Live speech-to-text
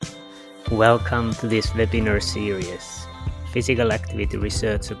Welcome to this webinar series. Physical Activity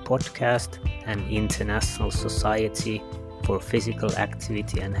Researcher Podcast and International Society for Physical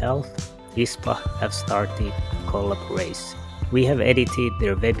Activity and Health, ISPA, have started a collaboration. We have edited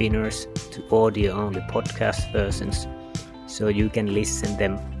their webinars to audio-only podcast versions, so you can listen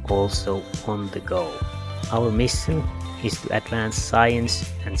them also on the go. Our mission is to advance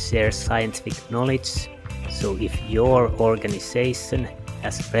science and share scientific knowledge, so if your organization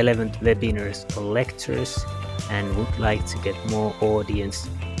has relevant webinars or lectures and would like to get more audience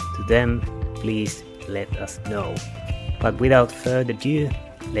to them, please let us know. But without further ado,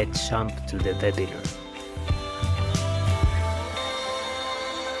 let's jump to the webinar.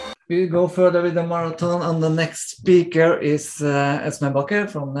 We go further with the marathon, and the next speaker is Esme Bakker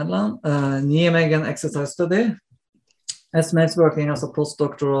from Netherlands, Nijmegen exercise study. Esme is working as a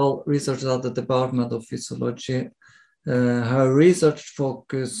postdoctoral researcher at the Department of Physiology. Her research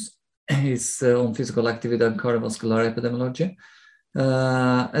focus is on physical activity and cardiovascular epidemiology.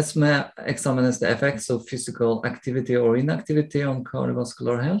 Esme examines the effects of physical activity or inactivity on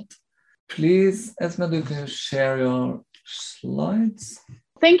cardiovascular health. Please, Esme, do you share your slides?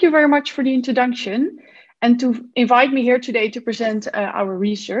 Thank you very much for the introduction and to invite me here today to present our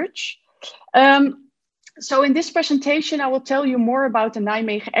research. So in this presentation, I will tell you more about the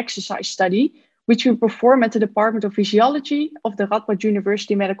Nijmegen exercise study, which we perform at the Department of Physiology of the Radboud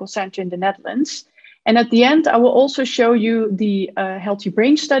University Medical Center in the Netherlands. And at the end, I will also show you the Healthy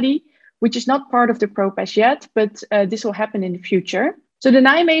Brain study, which is not part of the PROPAS yet, but this will happen in the future. So the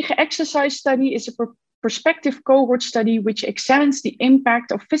Nijmegen exercise study is a prospective cohort study which examines the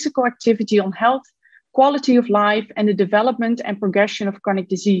impact of physical activity on health, quality of life, and the development and progression of chronic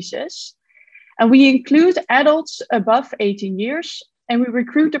diseases. And we include adults above 18 years, and we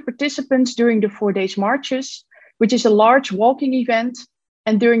recruit the participants during the 4 days marches, which is a large walking event,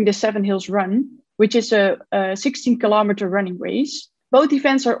 and during the 7 Hills Run, which is a 16-kilometer running race. Both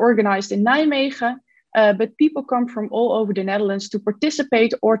events are organized in Nijmegen, but people come from all over the Netherlands to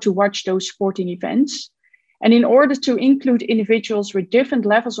participate or to watch those sporting events. And in order to include individuals with different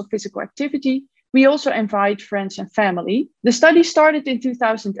levels of physical activity, we also invite friends and family. The study started in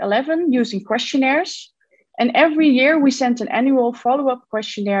 2011 using questionnaires. And every year we send an annual follow-up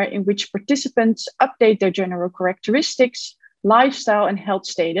questionnaire in which participants update their general characteristics, lifestyle, and health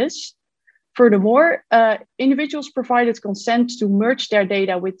status. Furthermore, individuals provided consent to merge their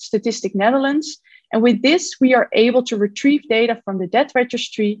data with Statistics Netherlands. And with this, we are able to retrieve data from the death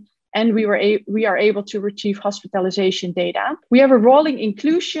registry, and we are able to retrieve hospitalization data. We have a rolling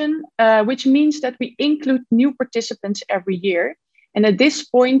inclusion, which means that we include new participants every year. And at this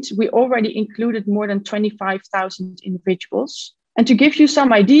point, we already included more than 25,000 individuals. And to give you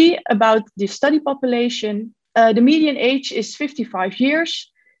some idea about the study population, the median age is 55 years,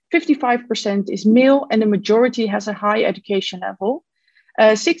 55% is male, and the majority has a high education level.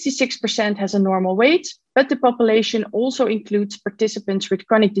 66% has a normal weight, but the population also includes participants with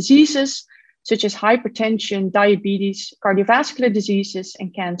chronic diseases, such as hypertension, diabetes, cardiovascular diseases,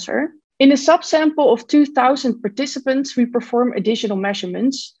 and cancer. In a subsample of 2,000 participants, we perform additional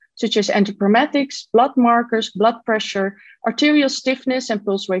measurements, such as antiprometics, blood markers, blood pressure, arterial stiffness, and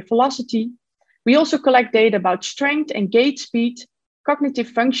pulse wave velocity. We also collect data about strength and gait speed, cognitive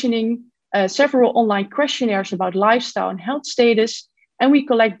functioning, several online questionnaires about lifestyle and health status, and we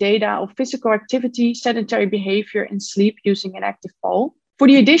collect data of physical activity, sedentary behavior, and sleep using an active poll. For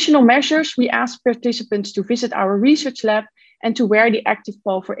the additional measures, we ask participants to visit our research lab and to wear the active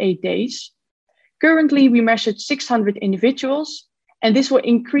poll for 8 days. Currently, we measured 600 individuals, and this will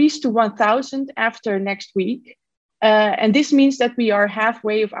increase to 1,000 after next week. And this means that we are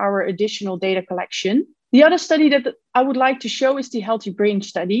halfway of our additional data collection. The other study that I would like to show is the Healthy Brain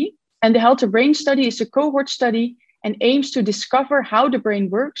study. And the Healthy Brain study is a cohort study and aims to discover how the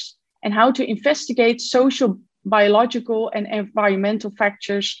brain works and how to investigate social, biological, and environmental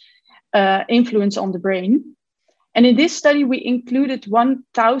factors influence on the brain. And in this study, we included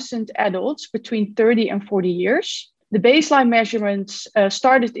 1,000 adults between 30 and 40 years. The baseline measurements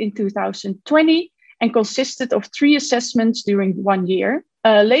started in 2020 and consisted of 3 assessments during 1 year.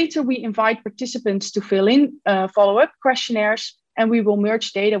 Later, we invite participants to fill in follow-up questionnaires, and we will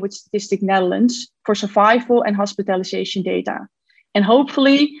merge data with Statistics Netherlands for survival and hospitalization data. And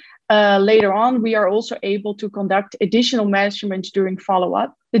hopefully, later on, we are also able to conduct additional measurements during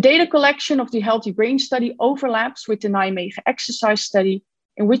follow-up. The data collection of the Healthy Brain study overlaps with the Nijmegen exercise study,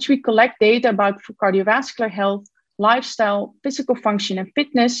 in which we collect data about cardiovascular health, lifestyle, physical function, and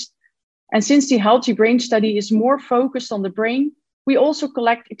fitness. And since the Healthy Brain study is more focused on the brain, we also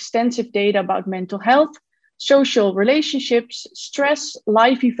collect extensive data about mental health, social relationships, stress,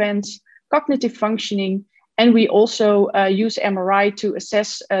 life events, cognitive functioning, and we also use MRI to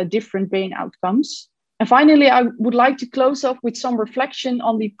assess different brain outcomes. And finally, I would like to close off with some reflection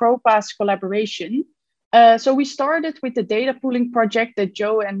on the ProPass collaboration. So we started with the data pooling project that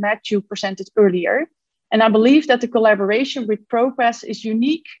Joe and Matthew presented earlier. And I believe that the collaboration with ProPass is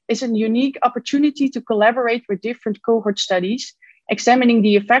a unique opportunity to collaborate with different cohort studies, examining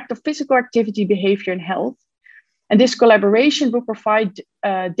the effect of physical activity, behavior, and health. And this collaboration will provide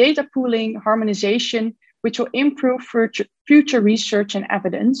data pooling, harmonization, which will improve future research and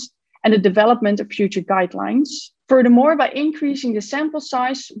evidence, and the development of future guidelines. Furthermore, by increasing the sample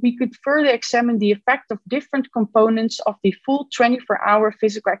size, we could further examine the effect of different components of the full 24-hour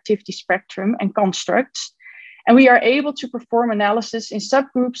physical activity spectrum and constructs. And we are able to perform analysis in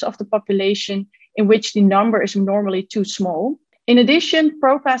subgroups of the population in which the number is normally too small. In addition,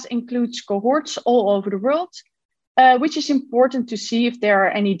 ProPass includes cohorts all over the world, which is important to see if there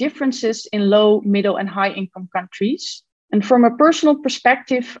are any differences in low, middle, and high income countries. And from a personal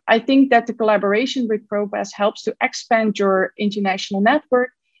perspective, I think that the collaboration with ProPass helps to expand your international network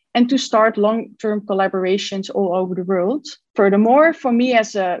and to start long-term collaborations all over the world. Furthermore, for me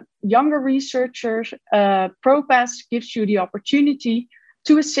as a younger researcher, ProPass gives you the opportunity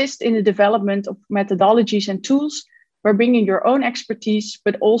to assist in the development of methodologies and tools by bringing your own expertise,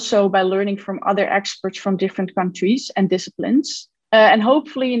 but also by learning from other experts from different countries and disciplines. And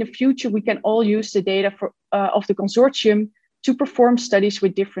hopefully in the future, we can all use the data of the consortium to perform studies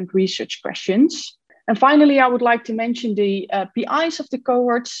with different research questions. And finally, I would like to mention the PIs of the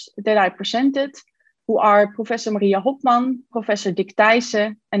cohorts that I presented, who are Professor Maria Hopman, Professor Dick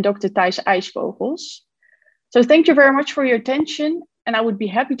Thijssen, and Dr. Thijs IJsvogels. So thank you very much for your attention, and I would be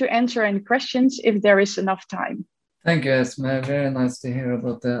happy to answer any questions if there is enough time. Thank you, Esme. Very nice to hear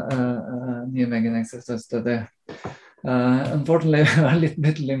about the Nijmegen exercise study. Unfortunately, we are a little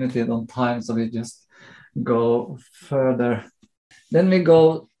bit limited on time, so we just go further. Then we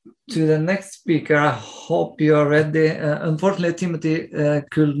go to the next speaker. I hope you are ready. Unfortunately, Timothy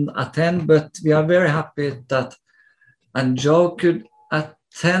couldn't attend, but we are very happy that Joe could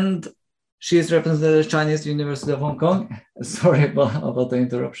attend. She is representing the Chinese University of Hong Kong. Sorry about the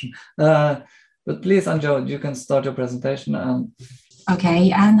interruption. But please, Joe, you can start your presentation.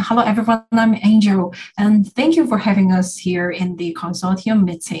 Okay, and hello everyone, I'm Angel, and thank you for having us here in the consortium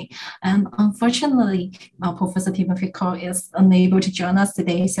meeting. And unfortunately, Professor Timothy Koh is unable to join us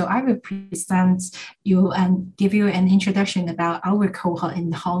today, so I will present you and give you an introduction about our cohort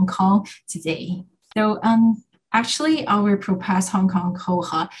in Hong Kong today. So actually, our ProPass Hong Kong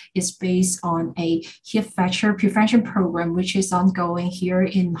cohort is based on a heat fracture prevention program, which is ongoing here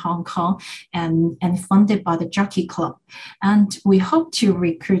in Hong Kong and funded by the Jockey Club. And we hope to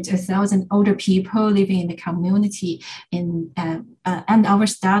recruit 1,000 older people living in the community and our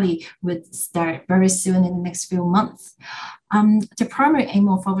study would start very soon in the next few months. The primary aim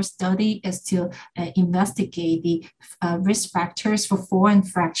of our study is to investigate the risk factors for fall and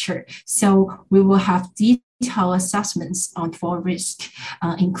fracture. So we will have detailed assessments on fall risk,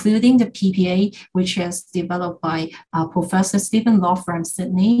 including the PPA, which is developed by Professor Stephen Law from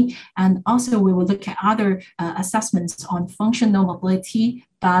Sydney. And also we will look at other assessments on functional mobility,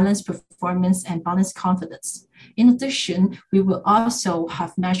 balance, performance, and balance confidence. In addition, we will also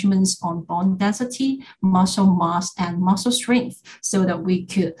have measurements on bone density, muscle mass, and muscle strength so that we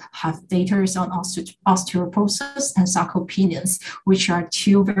could have data on osteoporosis and sarcopenias, which are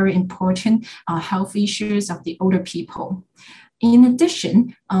two very important health issues of the older people. In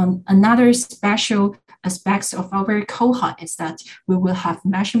addition, another special aspects of our cohort is that we will have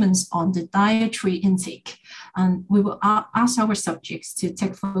measurements on the dietary intake. We will ask our subjects to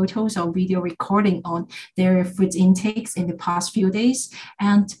take photos or video recording on their food intakes in the past few days.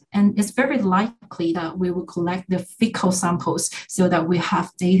 And it's very likely that we will collect the fecal samples so that we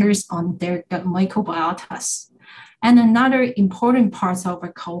have data on their gut microbiotas. And another important part of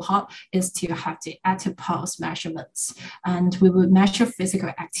our cohort is to have the active pulse measurements. And we will measure physical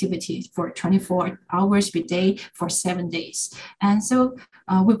activity for 24 hours per day for 7 days. And so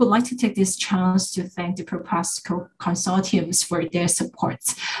we would like to take this chance to thank the ProPass consortiums for their support.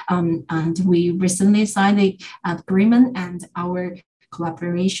 And we recently signed the agreement, and our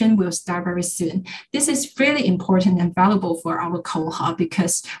collaboration will start very soon. This is really important and valuable for our cohort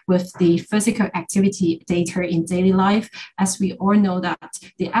because with the physical activity data in daily life, as we all know that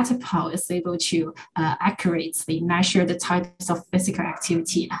the ActivePulse is able to accurately measure the types of physical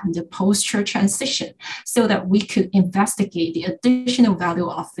activity and the posture transition so that we could investigate the additional value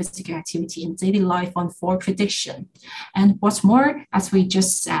of physical activity in daily life on fall prediction. And what's more, as we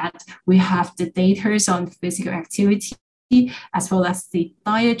just said, we have the data on physical activity as well as the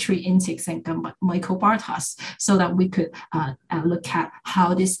dietary intakes and mycobiotas, so that we could look at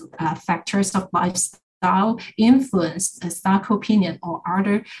how these factors of lifestyle influence sarcopenia or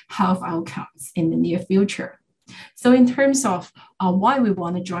other health outcomes in the near future. So in terms of why we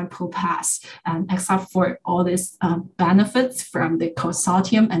want to join POPAS, except for all these benefits from the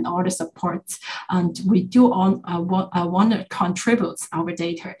consortium and all the supports, and we do want to contribute our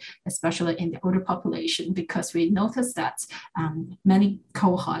data, especially in the older population, because we noticed that many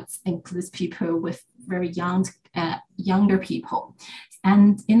cohorts includes people with very younger people.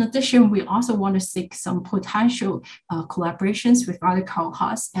 And in addition, we also want to seek some potential collaborations with other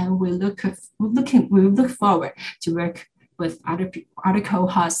cohorts, and we look forward to work with other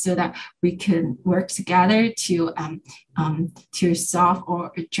cohorts so that we can work together to solve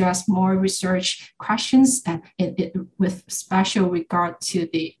or address more research questions, and with special regard to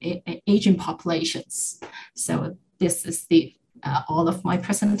the aging populations. So this is all of my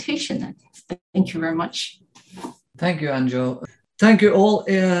presentation. Thank you very much. Thank you, Anjo. Thank you all.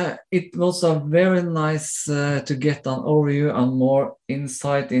 It was a very nice to get an overview and more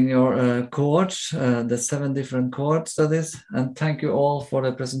insight in your cohorts, the 7 different cohort studies. And thank you all for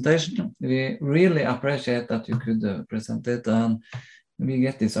the presentation. We really appreciate that you could present it and we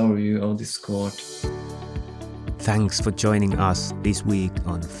get this overview of this cohort. Thanks for joining us this week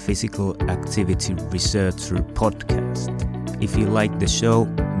on Physical Activity Researcher Podcast. If you like the show,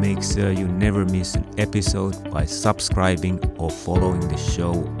 make sure you never miss an episode by subscribing or following the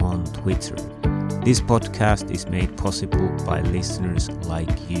show on Twitter. This podcast is made possible by listeners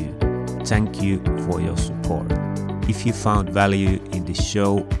like you. Thank you for your support. If you found value in the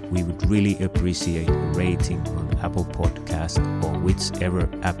show, we would really appreciate a rating on Apple Podcast or whichever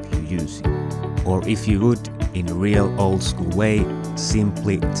app you're using. Or if you would, in a real old school way,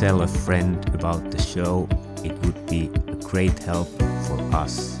 simply tell a friend about the show. It would be a great help for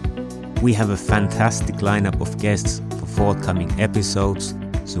us. We have a fantastic lineup of guests for forthcoming episodes,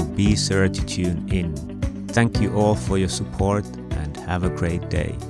 so be sure to tune in. Thank you all for your support and have a great day.